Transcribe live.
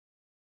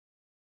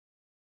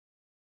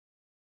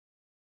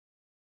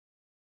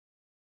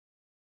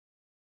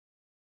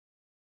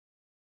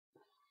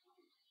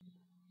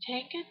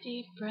Take a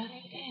deep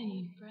breath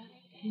in.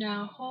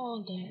 Now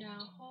hold it.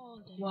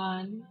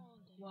 1,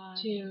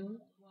 2,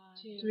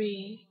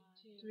 3,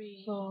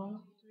 4,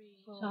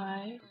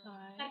 5,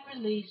 and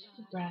release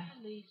the breath.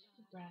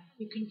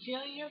 You can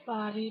feel your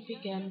body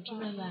begin to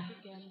relax,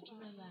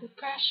 the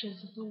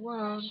pressures of the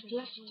world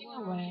drifting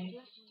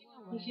away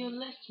as you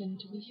listen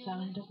to the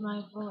sound of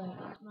my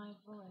voice.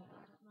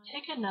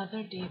 Take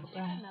another deep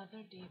breath.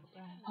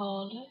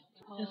 Hold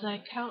it as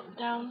I count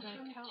down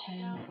from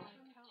 10.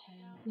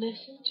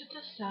 Listen to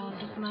the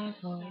sound of my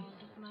voice.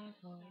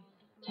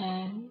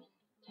 10,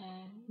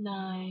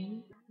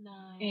 9,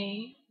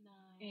 8.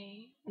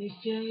 You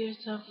feel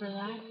yourself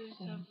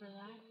relaxing.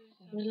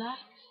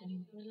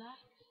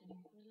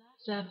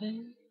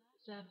 7,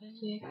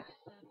 6,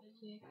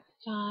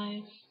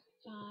 5,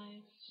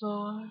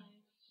 4,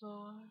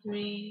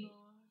 3,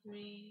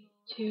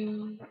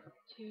 2,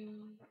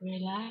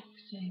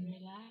 relaxing,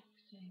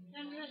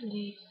 and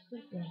release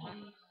the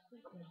breath.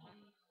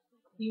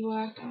 You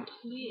are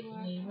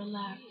completely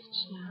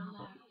relaxed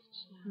now,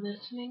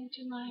 listening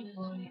to my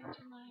voice.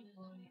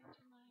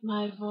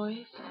 My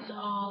voice is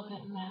all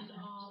that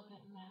matters.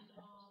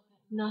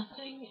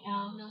 Nothing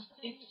else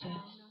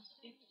exists.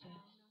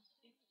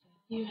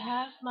 You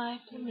have my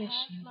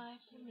permission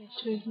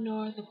to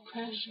ignore the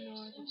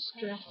pressures and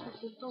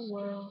stresses of the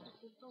world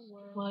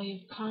while you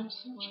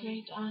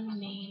concentrate on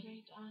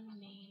me.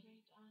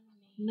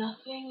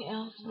 Nothing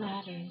else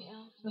matters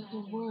but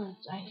the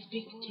words I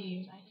speak to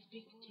you.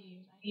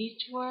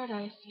 Each word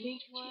I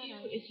speak to you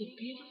is a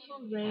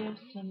beautiful ray of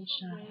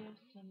sunshine,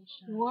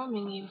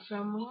 warming you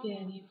from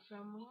within.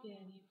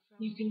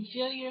 You can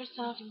feel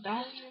yourself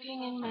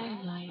basking in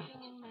my light.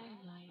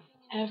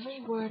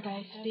 Every word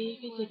I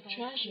speak is a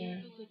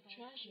treasure.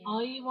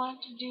 All you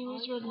want to do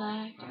is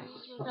relax,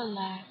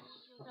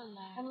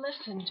 and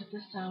listen to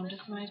the sound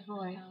of my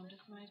voice.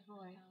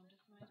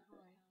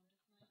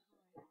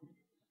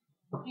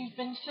 You've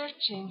been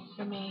searching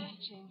for me,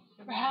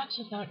 perhaps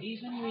without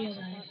even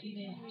realizing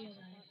it.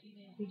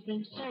 You've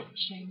been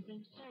searching.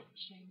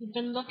 You've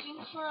been looking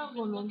for a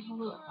woman who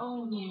will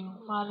own you,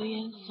 body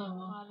and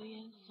soul.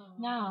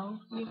 Now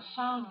you've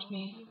found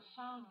me.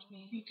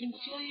 You can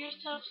feel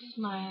yourself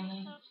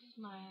smiling.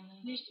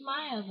 You're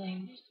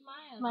smiling.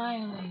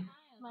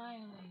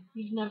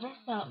 You've never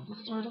felt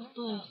this sort of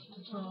bliss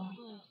before.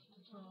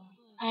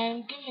 I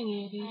am giving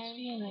you these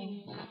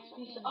feelings,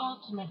 this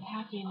ultimate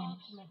happiness,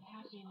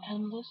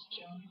 endless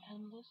joy.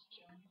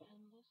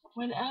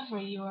 Whenever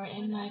you are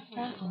in my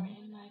presence,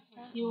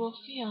 you will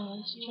feel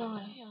this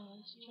joy.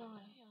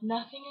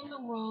 Nothing in the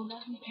world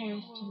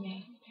compares to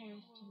me.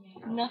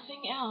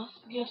 Nothing else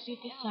gives you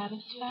the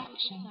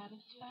satisfaction.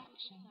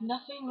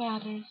 Nothing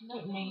matters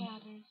but me.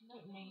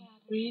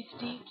 Breathe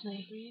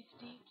deeply.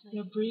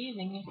 Your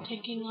breathing is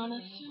taking on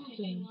a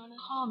soothing,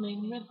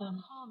 calming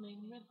rhythm.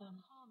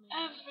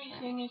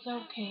 Everything is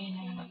okay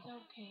now.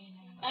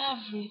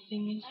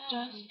 Everything is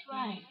just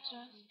right.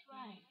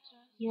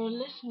 You're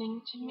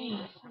listening to me,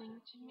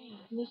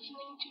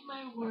 listening to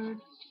my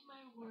words,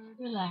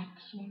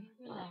 relaxing.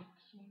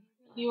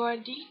 You are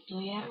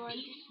deeply at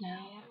peace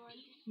now.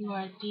 You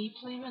are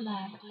deeply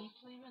relaxed.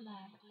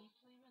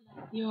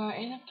 You are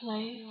in a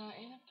place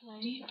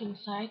deep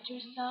inside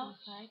yourself,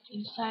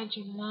 inside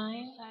your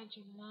mind.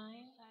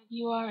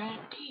 You are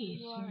at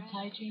peace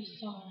inside your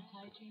soul.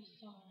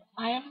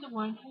 I am the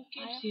one who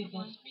gives you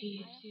this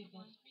peace.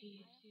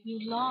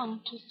 You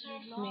long to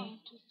serve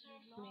me.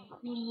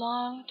 You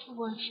long to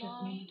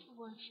worship me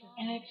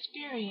and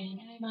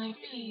experience my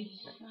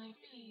peace.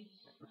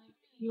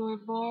 You were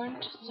born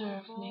to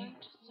serve me.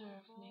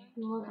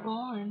 You were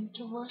born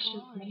to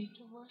worship me.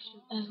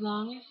 As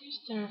long as you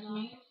serve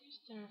me,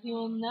 you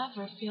will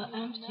never feel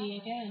empty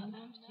again.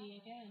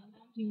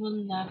 You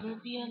will never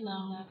be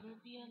alone.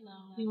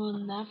 You will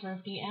never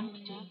be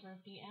empty.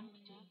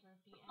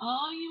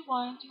 All you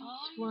want in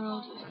this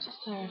world is to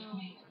serve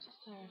me.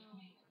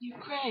 You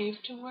crave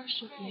to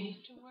worship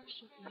me.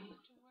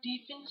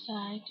 Deep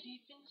inside,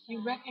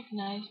 you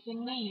recognize the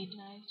need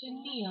to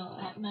kneel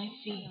at my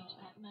feet.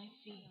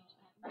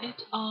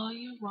 It's all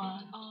you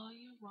want.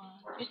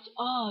 It's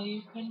all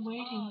you've been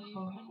waiting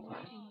for.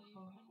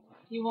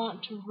 You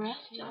want to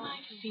rest at my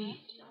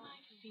feet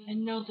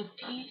and know the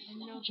peace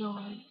and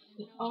joy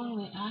that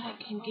only I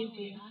can give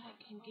you.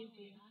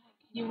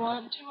 You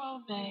want to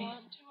obey.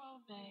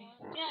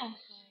 Yes,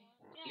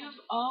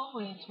 you've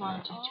always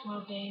wanted to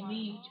obey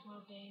me.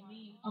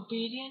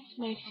 Obedience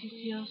makes you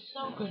feel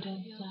so good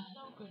inside,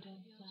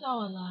 so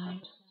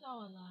alive.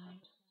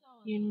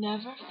 You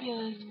never feel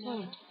as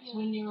good as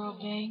when you're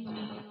obeying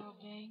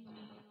me,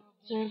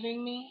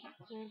 serving me,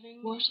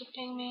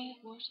 worshiping me.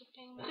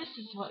 This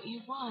is what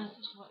you want.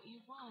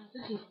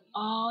 This is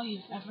all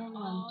you've ever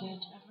wanted.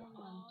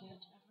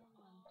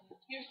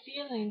 You're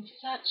feeling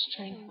such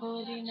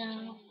tranquility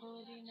now.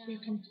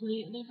 You're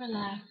completely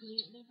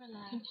relaxed,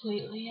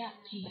 completely at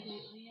peace.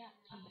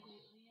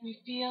 You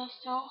feel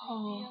so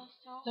whole,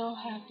 so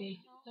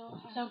happy,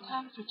 so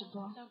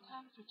comfortable.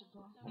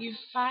 You've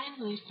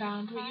finally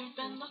found what you've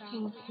been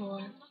looking for,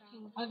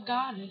 a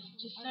goddess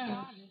to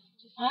serve,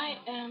 I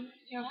am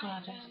your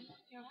goddess.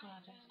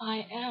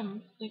 I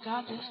am the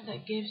goddess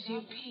that gives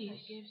you peace,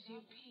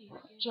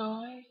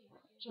 joy,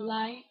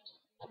 light.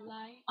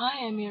 I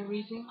am your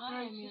reason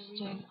for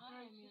existing.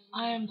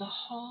 I am the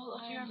whole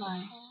of your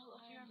life.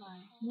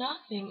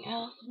 Nothing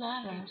else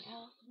matters.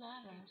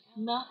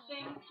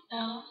 Nothing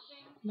else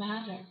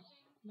matters.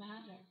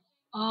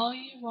 All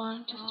you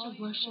want is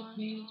to worship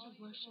me.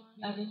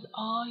 That is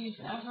all you've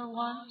ever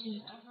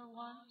wanted.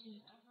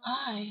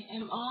 I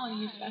am all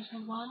you've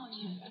ever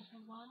wanted.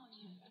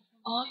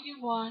 All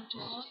you want is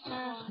to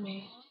serve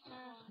me.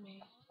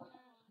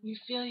 You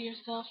feel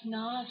yourself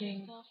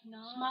nodding,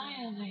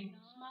 smiling.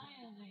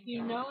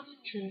 You know the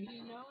truth.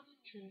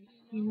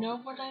 You know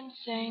what I'm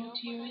saying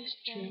to you is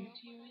true.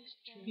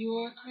 You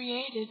were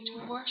created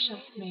to worship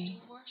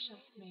me.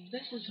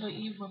 This is what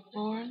you were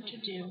born to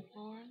do.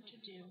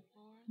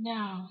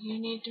 Now you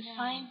need to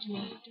find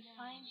me.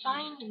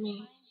 Find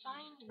me.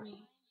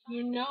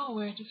 You know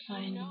where to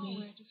find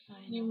me.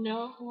 You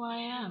know who I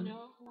am.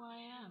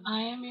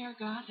 I am your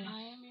goddess.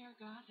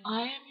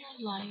 I am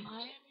your light.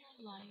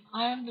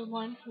 I am the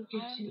one who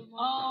gives you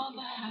all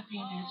the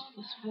happiness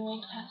this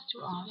world has to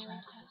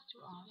offer.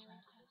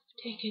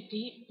 Take a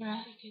deep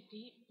breath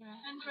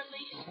and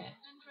release it.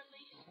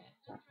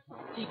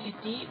 Take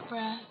a deep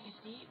breath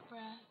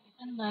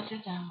and let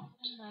it out.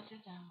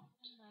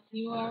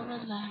 You are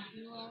relaxed.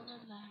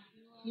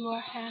 You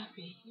are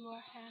happy.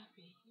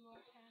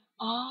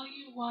 All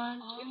you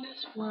want in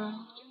this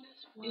world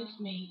is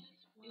me.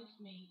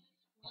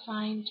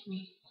 Find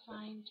me.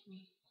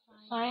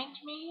 Find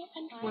me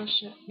and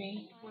worship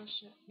me.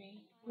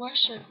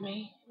 Worship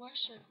me,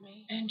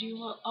 and you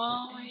will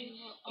always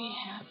be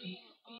happy.